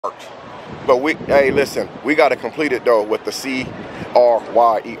But hey, listen, we got to complete it though with the C-R-Y-E-R.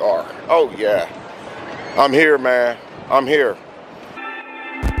 Oh yeah, I'm here, man. I'm here.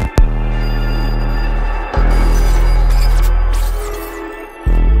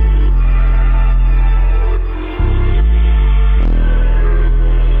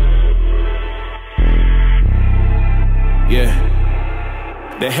 Yeah,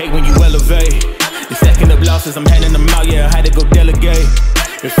 they hate when you elevate. You're stacking up losses, I'm handing them out, yeah, I had to go delegate.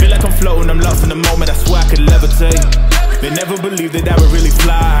 It feel like I'm floating, I'm lost in the moment, I swear I could levitate. They never believed that I would really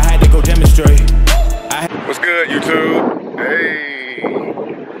fly, I had to go demonstrate. What's good, YouTube? Hey,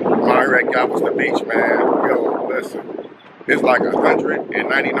 my right guy was the beach, man. Yo, listen, it's like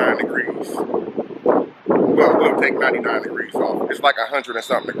 199 degrees. Well, we'll take 99 degrees off. It's like 100 and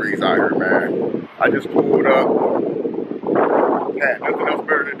something degrees out here, man. I just pulled up. Had nothing else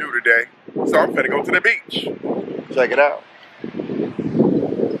better to do today, so I'm finna go to the beach. Check it out.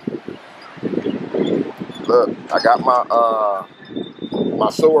 Look, I got my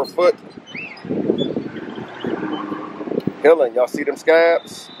sore foot healing. Y'all see them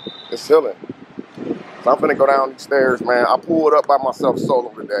scabs? It's healing. So I'm finna go down these stairs, man. I pulled up by myself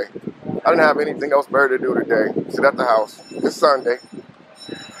solo today. I didn't have anything else better to do today. Sit at the house. It's Sunday.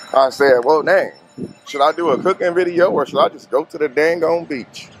 I said, well, dang. Should I do a cooking video or should I just go to the dang on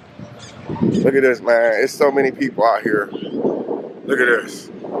beach? Look at this, man. It's so many people out here. Look at this.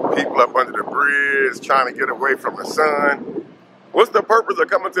 People up under the bridge trying to get away from the sun. What's the purpose of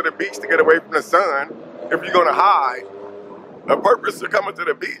coming to the beach to get away from the sun if you're going to hide? The purpose of coming to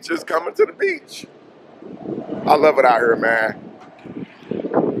the beach is coming to the beach. I love it out here, man.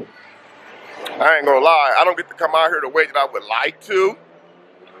 I ain't going to lie. I don't get to come out here the way that I would like to,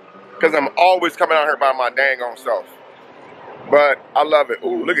 because I'm always coming out here by my dang on self. But I love it.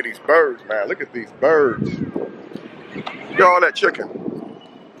 Ooh, look at these birds, man. Look at these birds. Look at all that chicken.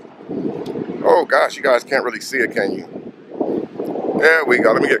 Oh, gosh, you guys can't really see it, can you? There we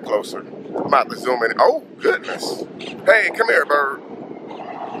go. Let me get closer. I'm about to zoom in. Oh, goodness. Hey, come here, bird.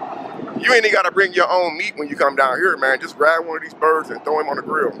 You ain't even got to bring your own meat when you come down here, man. Just grab one of these birds and throw him on the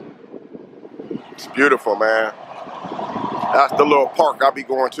grill. It's beautiful, man. That's the little park I'll be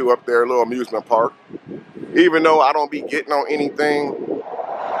going to up there, a little amusement park. Even though I don't be getting on anything,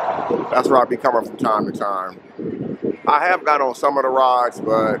 that's where I be coming from time to time. I have got on some of the rides,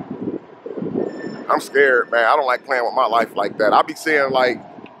 but I'm scared, man. I don't like playing with my life like that. I be seeing like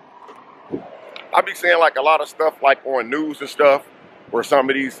a lot of stuff like on news and stuff where some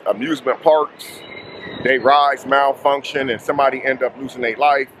of these amusement parks, they rides malfunction and somebody end up losing their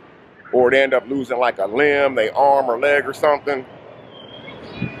life. Or they end up losing like a limb, their arm or leg or something.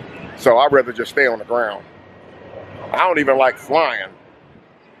 So I'd rather just stay on the ground. I don't even like flying.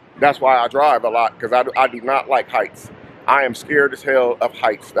 That's why I drive a lot, because I do not like heights. I am scared as hell of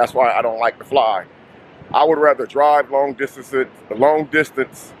heights. That's why I don't like to fly. I would rather drive long distance than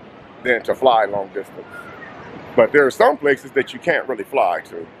to fly long distance. But there are some places that you can't really fly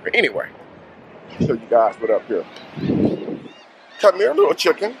to. But anyway, show you guys what up here. Come here, little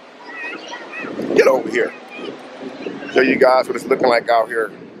chicken. Get over here. Show you guys what it's looking like out here.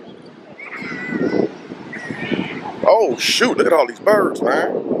 Oh shoot, look at all these birds,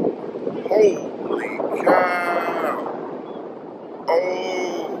 man. Holy cow.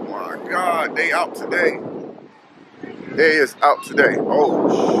 Oh my God, they out today. They is out today. Oh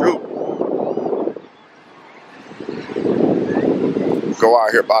shoot. Go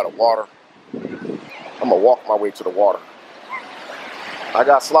out here by the water. I'm gonna walk my way to the water. I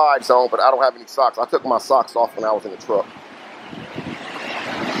got slides on, but I don't have any socks. I took my socks off when I was in the truck.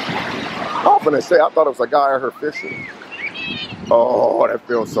 I was gonna say, I thought it was a guy out here fishing. Oh, that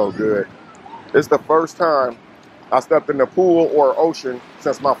feels so good. It's the first time I stepped in the pool or ocean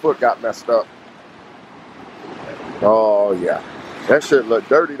since my foot got messed up. Oh yeah, that shit looked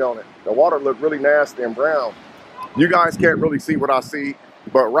dirty, don't it? The water looked really nasty and brown. You guys can't really see what I see,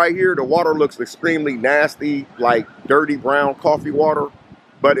 but right here, the water looks extremely nasty, like dirty brown coffee water.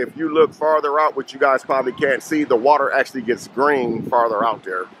 But if you look farther out, which you guys probably can't see, the water actually gets green farther out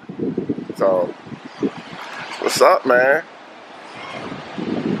there. So, what's up, man?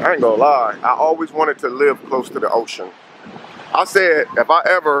 I ain't gonna lie. I always wanted to live close to the ocean. I said, if I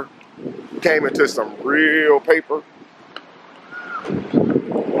ever came into some real paper,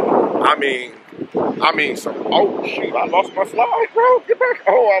 I mean some, oh shoot, I lost my slide, bro. Get back.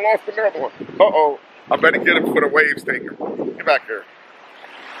 Oh, I lost another one. Uh-oh. I better get him before the waves take him. Get back here.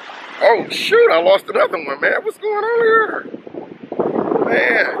 Oh shoot, I lost another one, man. What's going on here?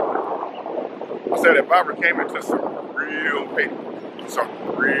 Man. I said if I ever came into some real paper,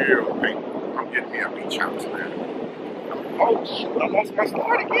 I'm getting me a beach house, man. Oh shoot, I lost my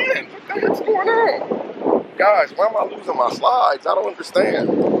slide again. What the heck's going on? Guys, why am I losing my slides? I don't understand.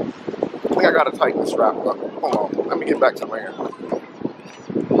 I think I gotta tighten the strap up. Hold on, let me get back to land.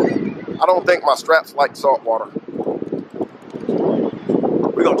 I don't think my straps like salt water.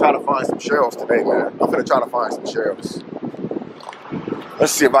 We're gonna try to find some shells today, man. I'm gonna try to find some shells.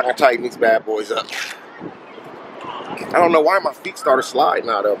 Let's see if I can tighten these bad boys up. I don't know why my feet started sliding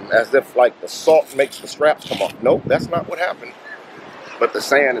out of them, as if like the salt makes the straps come off. Nope, that's not what happened. But the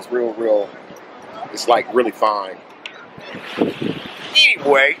sand is real, it's like really fine.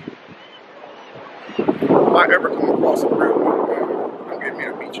 Anyway, if I ever come across a real good, don't give me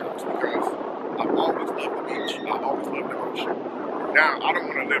a beach house, because I've always loved the beach. I always loved the ocean. Now, I don't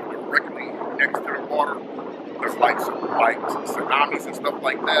want to live directly next to the water. There's like some tsunamis and stuff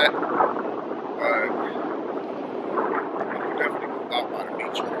like that. But definitely go out by the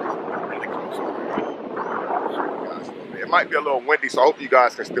beach, really close over. It might be a little windy, so I hope you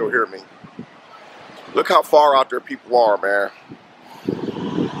guys can still hear me. Look how far out there people are, man.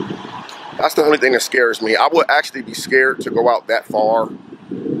 That's the only thing that scares me. I would actually be scared to go out that far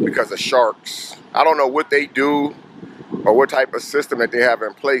because of sharks. I don't know what they do or what type of system that they have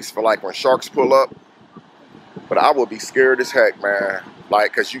in place for like when sharks pull up, but I would be scared as heck, man.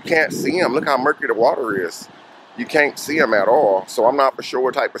 Like, cause you can't see them. Look how murky the water is. You can't see them at all. So I'm not for sure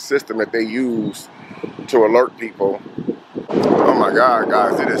what type of system that they use to alert people. Oh my God,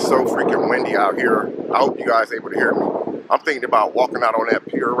 guys, it is so freaking windy out here. I hope you guys are able to hear me. I'm thinking about walking out on that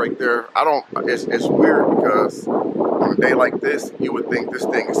pier right there. It's weird because on a day like this, you would think this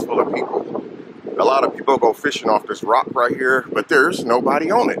thing is full of people. A lot of people go fishing off this rock right here, but there's nobody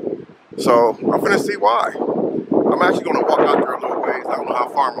on it. So I'm gonna see why. I'm actually gonna walk out there a little ways. I don't know how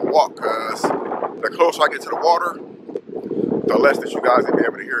far I'm gonna walk, because the closer I get to the water, the less that you guys will be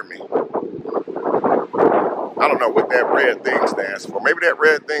able to hear me. I don't know what that red thing stands for. Maybe that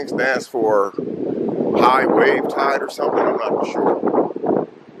red thing stands for high wave tide or something. I'm not for sure.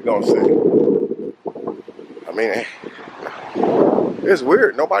 We're gonna see. I mean, it's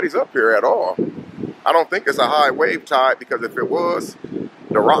weird. Nobody's up here at all. I don't think it's a high wave tide, because if it was,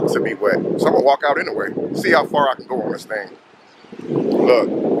 the rocks would be wet. So I'm gonna walk out anyway. See how far I can go on this thing. Look,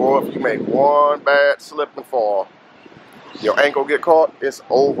 boy, if you make one bad slip and fall, your ankle get caught, it's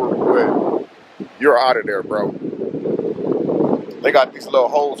over with. You're out of there, bro. They got these little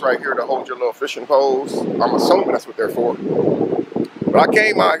holes right here to hold your little fishing poles. I'm assuming that's what they're for. But I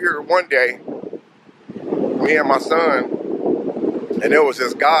came out here one day, me and my son, and there was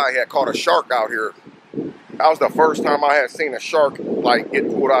this guy had caught a shark out here. That was the first time I had seen a shark like get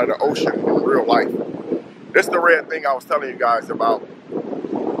pulled out of the ocean in real life. This is the red thing I was telling you guys about.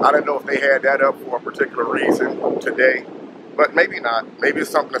 I didn't know if they had that up for a particular reason today, but maybe not. Maybe it's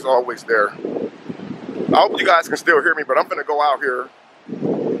something that's always there. I hope you guys can still hear me, but I'm gonna go out here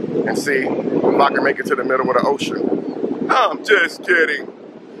and see if I can make it to the middle of the ocean. I'm just kidding.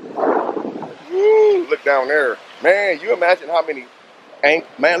 Woo, look down there. Man, you imagine how many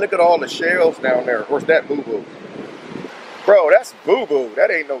man, look at all the shells down there. Where's that boo-boo? Bro, that's boo-boo. That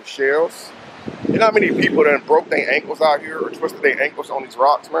ain't no shells. You know how many people that broke their ankles out here or twisted their ankles on these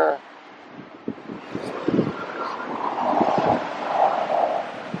rocks, man?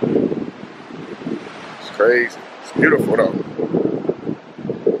 It's crazy. It's beautiful, though.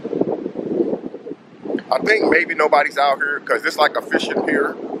 I think maybe nobody's out here because it's like a fishing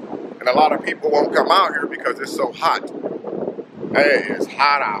pier. And a lot of people won't come out here because it's so hot. Hey, it's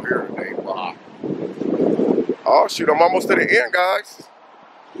hot out here today. Wow. Oh, shoot, I'm almost to the end, guys.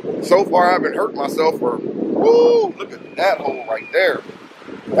 So far, I haven't hurt myself for, woo, look at that hole right there.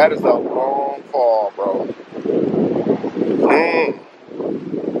 That is a long fall, bro.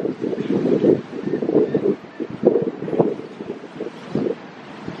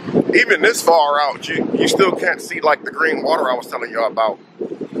 Even this far out, you still can't see like the green water I was telling you about.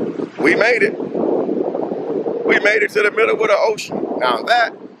 We made it. We made it to the middle of the ocean. Now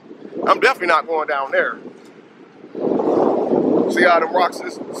that, I'm definitely not going down there. See how them rocks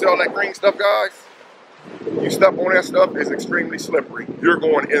is, see all that green stuff, guys? You step on that stuff, it's extremely slippery. You're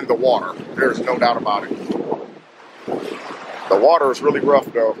going in the water. There's no doubt about it. The water is really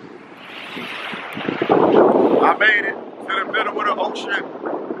rough, though. I made it to the middle of the ocean.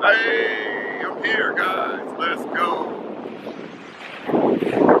 Hey, I'm here, guys. Let's go.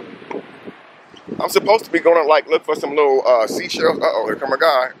 I'm supposed to be going to like look for some little seashells. Uh-oh, here come a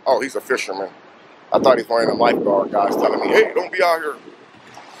guy. Oh, he's a fisherman. I thought he's wearing a lifeguard. Guys telling me, hey, don't be out here.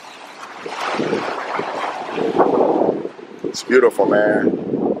 It's beautiful, man.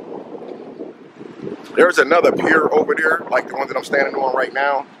 There's another pier over there, like the one that I'm standing on right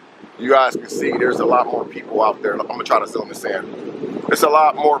now. you guys can see there's a lot more people out there. I'm gonna try to zoom this in. There's a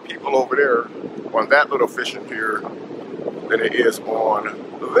lot more people over there on that little fishing pier than it is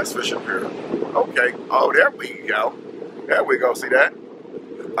on this fishing pier. Okay, oh, there we go. There we go, see that?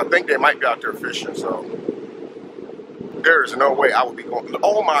 I think they might be out there fishing, so there's no way I would be going.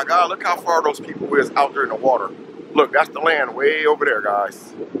 Oh my God, look how far those people is out there in the water. Look, that's the land way over there,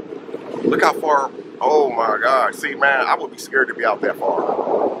 guys. Look how far, oh my God. See, man, I would be scared to be out that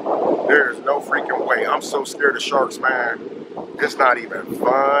far. There's no freaking way. I'm so scared of sharks, man. It's not even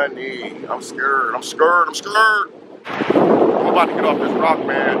funny. I'm scared, I'm scared, I'm scared. I'm about to get off this rock,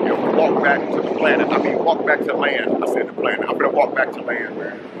 man, and walk back to the planet. I mean, walk back to land. I said the planet. I'm gonna walk back to land,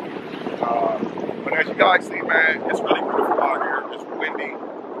 man. But as you guys see, man, it's really beautiful out here. It's windy.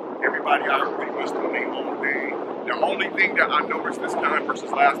 Everybody out here pretty much doing their own thing. The only thing that I noticed this time versus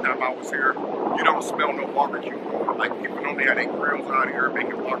last time I was here, you don't smell no barbecue. Like people normally have their grills out here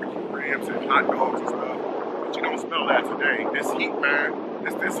making barbecue ribs and hot dogs and stuff. But you don't smell that today. This heat, man.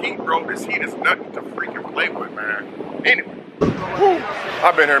 This heat, bro. This heat is nothing to freaking play with, man. Anyway. Whew.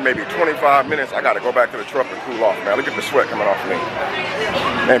 I've been here maybe 25 minutes. I got to go back to the truck and cool off, man. Look at the sweat coming off me.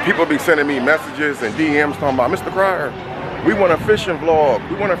 And people be sending me messages and DMs talking about, Mr. Cryer, we want a fishing vlog.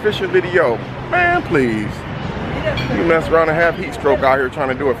 We want a fishing video. Man, please. You mess around and have heat stroke out here trying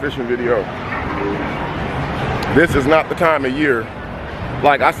to do a fishing video. This is not the time of year.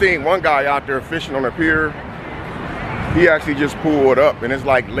 Like, I seen one guy out there fishing on a pier. He actually just pulled up and it's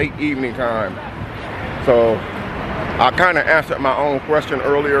like late evening time. So I kind of answered my own question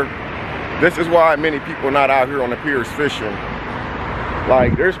earlier. This is why many people are not out here on the piers fishing.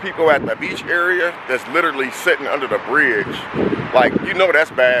 Like, there's people at the beach area that's literally sitting under the bridge. Like, you know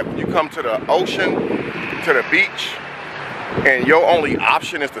that's bad when you come to the ocean, to the beach, and your only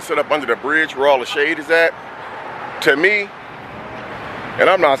option is to sit up under the bridge where all the shade is at. To me, and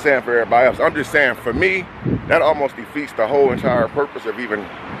I'm not saying for everybody else, I'm just saying for me, that almost defeats the whole entire purpose of even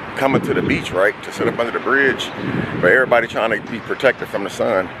coming to the beach, right? To sit up under the bridge, but everybody trying to be protected from the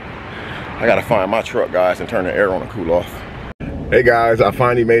sun. I gotta find my truck, guys, and turn the air on and cool off. Hey guys, I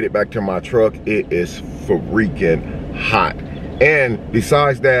finally made it back to my truck. It is freaking hot. And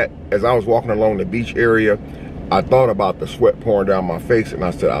besides that, as I was walking along the beach area, I thought about the sweat pouring down my face, and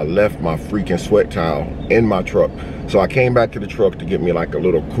I said I left my freaking sweat towel in my truck. So I came back to the truck to get me like a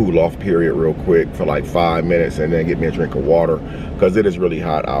little cool off period real quick for like 5 minutes, and then get me a drink of water because it is really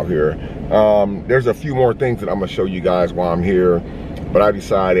hot out here. There's a few more things that I'm gonna show you guys while I'm here. But I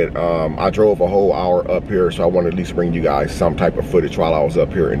decided, I drove a whole hour up here, so I wanted to at least bring you guys some type of footage while I was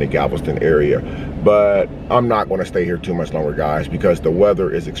up here in the Galveston area. But I'm not going to stay here too much longer, guys, because the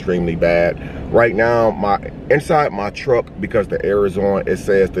weather is extremely bad. Right now, inside my truck, because the air is on, it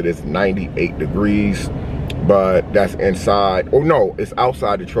says that it's 98 degrees. But that's inside, oh no, it's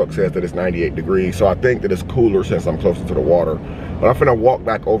outside the truck says that it's 98 degrees. So I think that it's cooler since I'm closer to the water. But I'm finna walk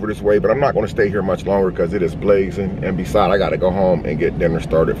back over this way, but I'm not gonna stay here much longer because it is blazing. And besides, I gotta go home and get dinner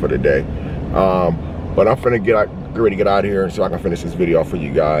started for the day. But I'm finna get ready to get out of here so I can finish this video for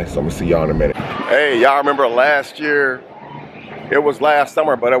you guys. So I'm gonna see y'all in a minute. Hey, y'all remember last year? It was last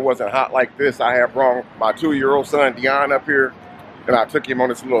summer, but it wasn't hot like this. I had brought my 2-year-old son, Damion, up here. And I took him on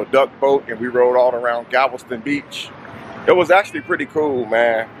this little duck boat and we rode all around Galveston Beach. It was actually pretty cool,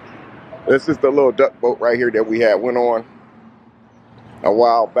 man. This is the little duck boat right here that we went on a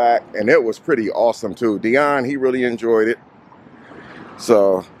while back, and it was pretty awesome too. Damion, he really enjoyed it.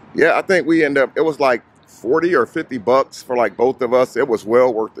 So yeah, I think we ended up, it was like 40 or 50 bucks for like both of us. It was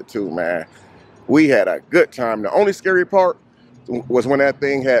well worth it too, man. We had a good time. The only scary part was when that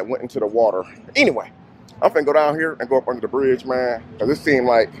thing went into the water. Anyway, I'm finna go down here and go up under the bridge, man, because it seemed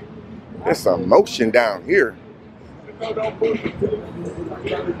like there's some motion down here.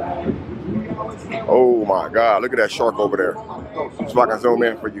 Oh my God, look at that shark over there. So I can zoom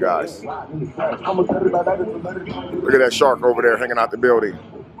in for you guys. Look at that shark over there hanging out the building.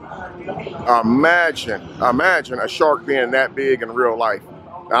 Imagine a shark being that big in real life.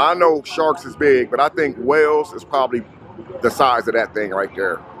 Now I know sharks is big, but I think whales is probably the size of that thing right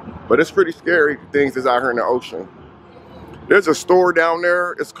there. But it's pretty scary, things that's out here in the ocean. There's a store down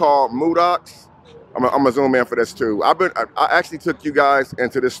there. It's called Moodocks. I'm gonna zoom in for this too. I actually took you guys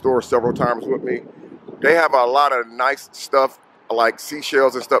into this store several times with me. They have a lot of nice stuff like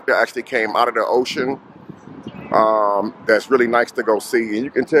seashells and stuff that actually came out of the ocean. That's really nice to go see, and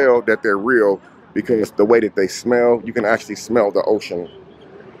you can tell that they're real because the way that they smell, you can actually smell the ocean.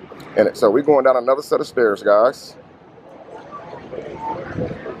 And so we're going down another set of stairs, guys.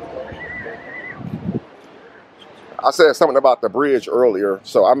 I said something about the bridge earlier,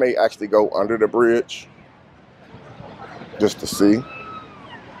 so I may actually go under the bridge just to see.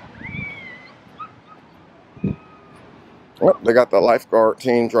 Well, they got the lifeguard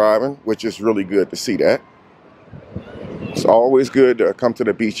team driving, which is really good to see that. It's always good to come to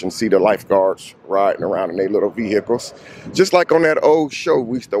the beach and see the lifeguards riding around in their little vehicles. Just like on that old show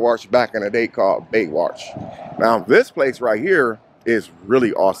we used to watch back in the day called Baywatch. Now, this place right here is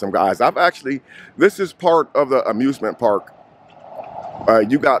really awesome, guys. This is part of the amusement park.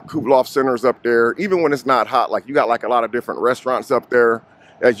 You got Kublov centers up there. Even when it's not hot, like you got like a lot of different restaurants up there.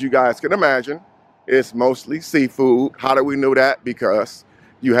 As you guys can imagine, it's mostly seafood. How do we know that? Because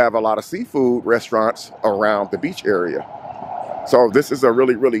you have a lot of seafood restaurants around the beach area. So this is a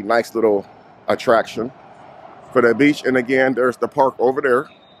really, really nice little attraction for the beach. And again, there's the park over there.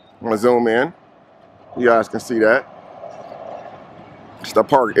 I'm gonna zoom in. You guys can see that. It's the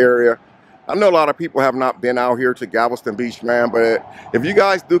park area. I know a lot of people have not been out here to Galveston Beach, man, but if you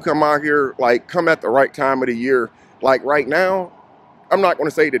guys do come out here, like come at the right time of the year. Like right now, I'm not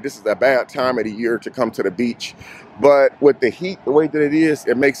gonna say that this is a bad time of the year to come to the beach, but with the heat, the way that it is,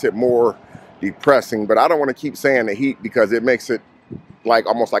 it makes it more depressing. But I don't want to keep saying the heat because it makes it like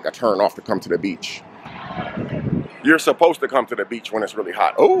almost like a turn off to come to the beach. You're supposed to come to the beach when it's really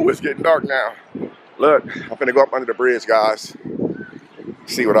hot. Oh, it's getting dark now. Look, I'm gonna go up under the bridge, guys.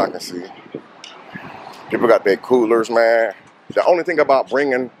 See what I can see. People got their coolers, man. The only thing about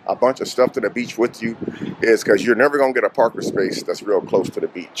bringing a bunch of stuff to the beach with you is because you're never gonna get a parking space that's real close to the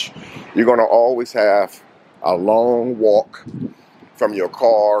beach. You're gonna always have a long walk from your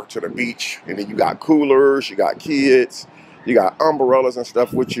car to the beach, and then you got coolers, you got kids, you got umbrellas and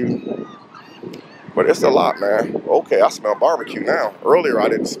stuff with you. But it's a lot, man. Okay, I smell barbecue now. Earlier I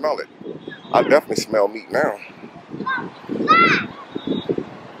didn't smell it. I definitely smell meat now.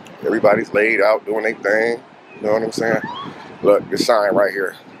 Everybody's laid out doing their thing. You know what I'm saying? Look, this sign right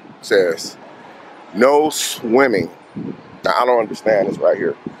here says no swimming. Now I don't understand this right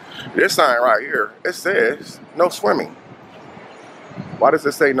here. This sign right here, it says no swimming. Why does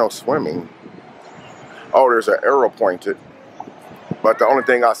it say no swimming? Oh, there's an arrow pointed. But the only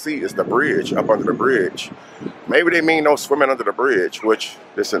thing I see is the bridge, up under the bridge. Maybe they mean no swimming under the bridge, which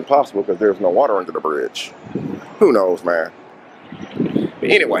is impossible because there's no water under the bridge. Who knows, man? But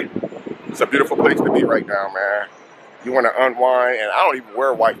anyway, it's a beautiful place to be right now, man. You want to unwind, and I don't even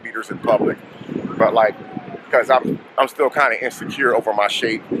wear white beaters in public, but like, because I'm still kind of insecure over my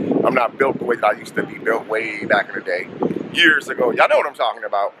shape. I'm not built the way that I used to be built way back in the day. Years ago. Y'all know what I'm talking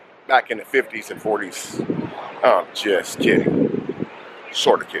about. Back in the 50s and 40s. I'm just kidding.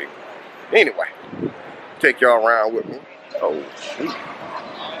 Sort of kidding. Anyway, take y'all around with me. Oh, shoot.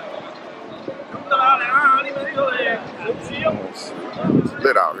 It's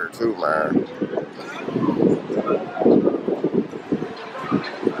lit out here too, man.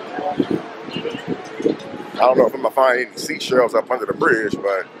 I don't know if I'm gonna find any seashells up under the bridge,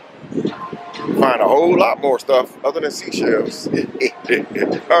 but find a whole lot more stuff other than seashells. I'm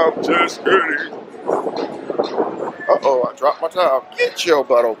just kidding. Uh-oh, I dropped my towel. Get your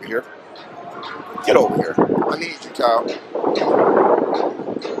butt over here. Get over here. I need you, towel.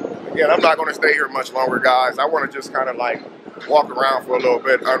 Again, I'm not going to stay here much longer, guys. I want to just kind of like walk around for a little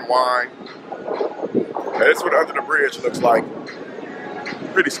bit, unwind. And this is what under the bridge looks like.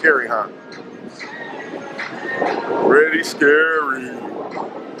 Pretty scary, huh? Pretty scary.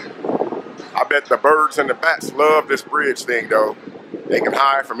 I bet the birds and the bats love this bridge thing, though. They can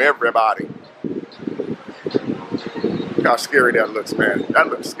hide from everybody. Look how scary that looks, man. That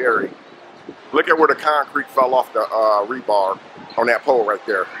looks scary. Look at where the concrete fell off the rebar on that pole right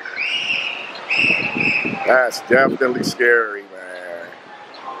there. That's definitely scary, man.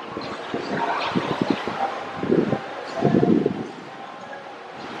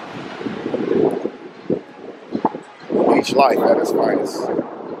 Beach life at its finest.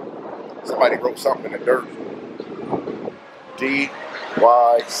 Somebody wrote something in the dirt.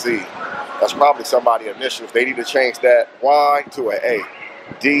 D-Y-C. That's probably somebody's initials. They need to change that Y to an A.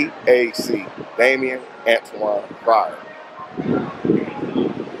 D-A-C. Damion Antoine Cryer.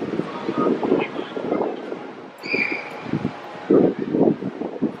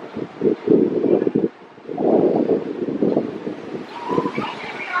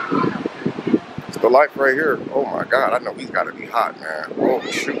 It's the life right here. Oh my God, I know he's got to be hot, man. Oh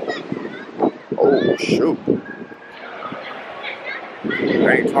shoot. Oh shoot. I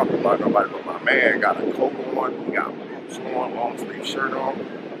ain't talking about nobody, but my man got a coat on, he got boots on, long sleeve shirt on.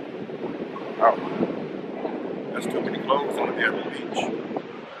 Oh, that's too many clothes on the other beach.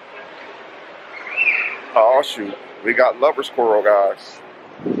 Oh shoot, we got lover squirrel, guys.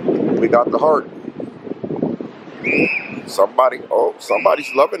 We got the heart. Somebody's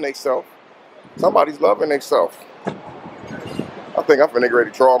loving themselves. Somebody's loving themselves. I think I'm finna get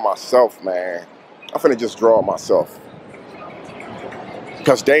ready to draw myself, man. I'm finna just draw myself.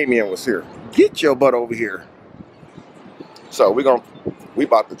 because Damion was here. Get your butt over here. So we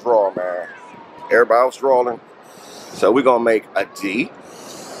about to draw, man. Everybody else drawing. So we're gonna make a D.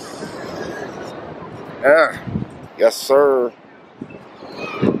 Yes, sir.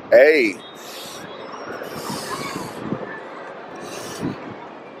 A.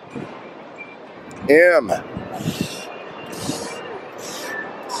 M.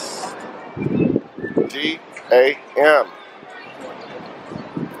 D. A. M.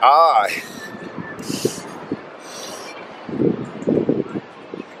 I.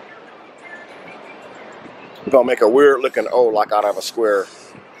 We're gonna make a weird looking O like out of a square.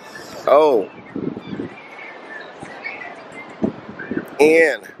 O.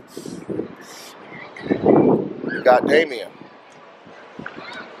 N. We got Damion.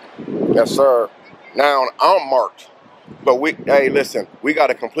 Yes, sir. Now I'm marked. But hey, listen, we got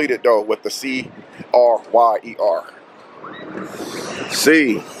to complete it though with the C-R-Y-E-R.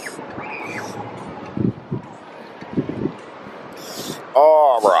 C.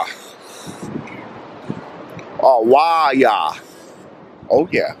 Aura. Waya. Oh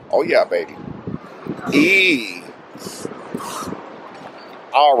yeah, baby. E.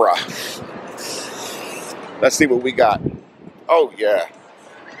 Aura. Let's see what we got. Oh yeah.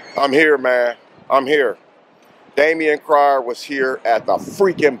 I'm here, man. I'm here. Damion Cryer was here at the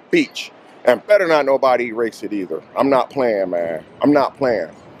freaking beach. And better not nobody erase it either. I'm not playing, man. I'm not playing.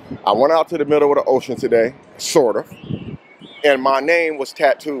 I went out to the middle of the ocean today, sort of. And my name was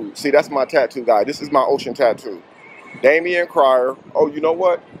tattooed. See, that's my tattoo guy. This is my ocean tattoo. Damion Cryer. Oh, you know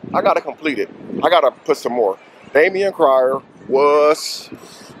what? I got to complete it. I got to put some more. Damion Cryer was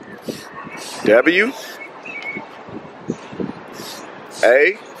W.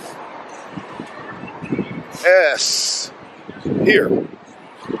 A. S. Here.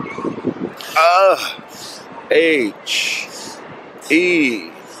 H.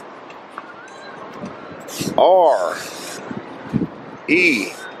 E. R.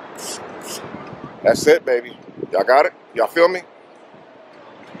 E. That's it, baby. Y'all got it? Y'all feel me?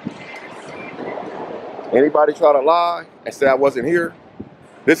 Anybody try to lie and say I wasn't here?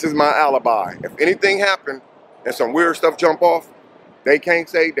 This is my alibi. If anything happened and some weird stuff jump off, they can't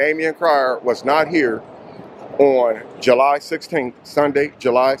say Damion Cryer was not here on July 16th, Sunday,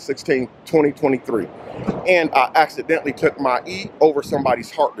 July 16th, 2023. And I accidentally took my E over somebody's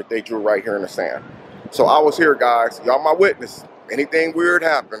heart that they drew right here in the sand. So I was here, guys. Y'all my witness. Anything weird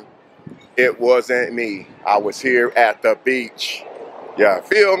happened, it wasn't me. I was here at the beach. Yeah,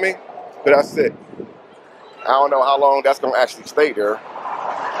 feel me? But that's it. I don't know how long that's going to actually stay there.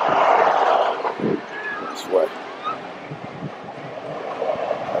 That's right.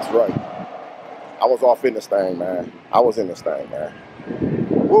 That's right. I was off in this thing, man. I was in this thing, man.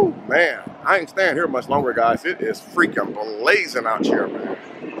 Woo, man. I ain't staying here much longer, guys. It is freaking blazing out here, man.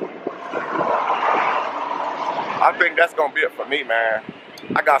 I think that's gonna be it for me, man.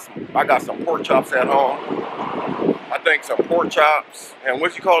 I got some pork chops at home. I think some pork chops and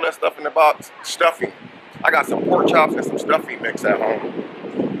what you call that stuff in the box? Stuffing. I got some pork chops and some stuffing mix at home.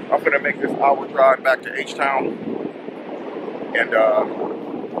 I'm gonna make this hour drive back to H-Town and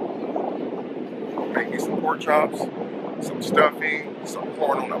make me some pork chops, some stuffing, some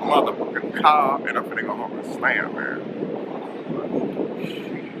corn on the motherfucking cob, and I'm gonna go home and slam, man.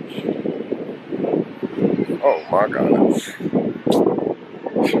 Oh my God.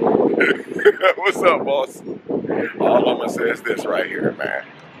 What's up, boss? All I'm gonna say is this right here, man.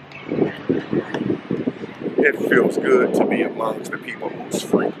 It feels good to be amongst the people who's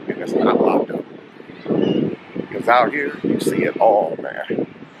free and it's not locked up. Because out here, you see it all, man.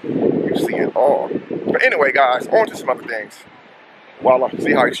 You see it all. But anyway, guys, on to some other things. While I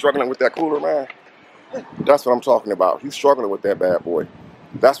see how he's struggling with that cooler, man. That's what I'm talking about. He's struggling with that bad boy.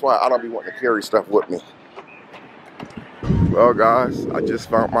 That's why I don't be wanting to carry stuff with me. Well, guys, I just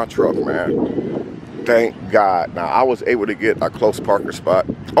found my truck, man. Thank God. Now, I was able to get a close parking spot.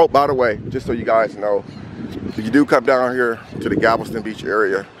 Oh, by the way, just so you guys know, if you do come down here to the Galveston Beach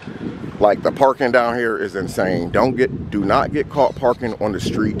area, like the parking down here is insane. Do not get caught parking on the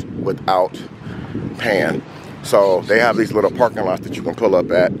street without paying. So they have these little parking lots that you can pull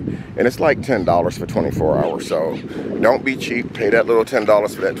up at, and it's like $10 for 24 hours. So don't be cheap. Pay that little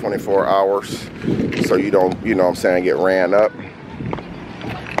 $10 for that 24 hours so you don't, you know what I'm saying, get ran up.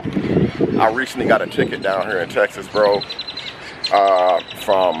 I recently got a ticket down here in Texas, bro,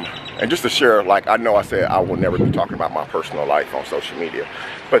 and just to share, like, I know I said I will never be talking about my personal life on social media,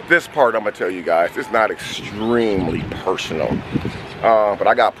 but this part I'm gonna tell you guys, it's not extremely personal. But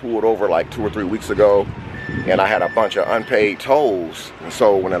I got pulled over like 2 or 3 weeks ago, and I had a bunch of unpaid tolls. And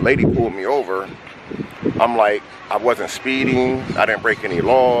so when a lady pulled me over, I'm like, I wasn't speeding, I didn't break any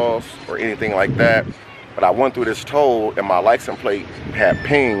laws or anything like that. But I went through this toll and my license plate had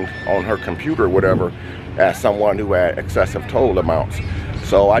pinged on her computer or whatever as someone who had excessive toll amounts.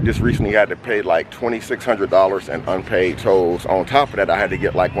 So I just recently had to pay like $2,600 in unpaid tolls. On top of that, I had to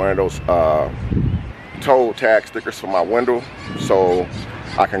get like one of those toll tag stickers for my window so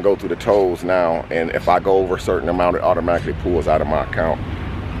I can go through the tolls now. And if I go over a certain amount, it automatically pulls out of my account.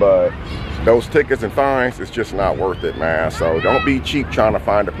 But those tickets and fines, it's just not worth it, man. So don't be cheap trying to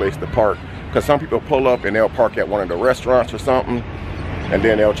find a place to park. Because some people pull up and they'll park at one of the restaurants or something, and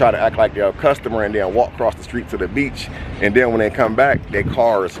then they'll try to act like they're a customer and then walk across the street to the beach, and then when they come back, their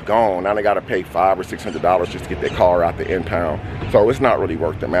car is gone. Now they got to pay $500 or $600 just to get their car out the impound. So it's not really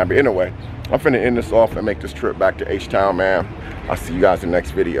worth it, man. But anyway, I'm finna end this off and make this trip back to H-Town, man. I'll see you guys in the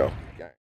next video.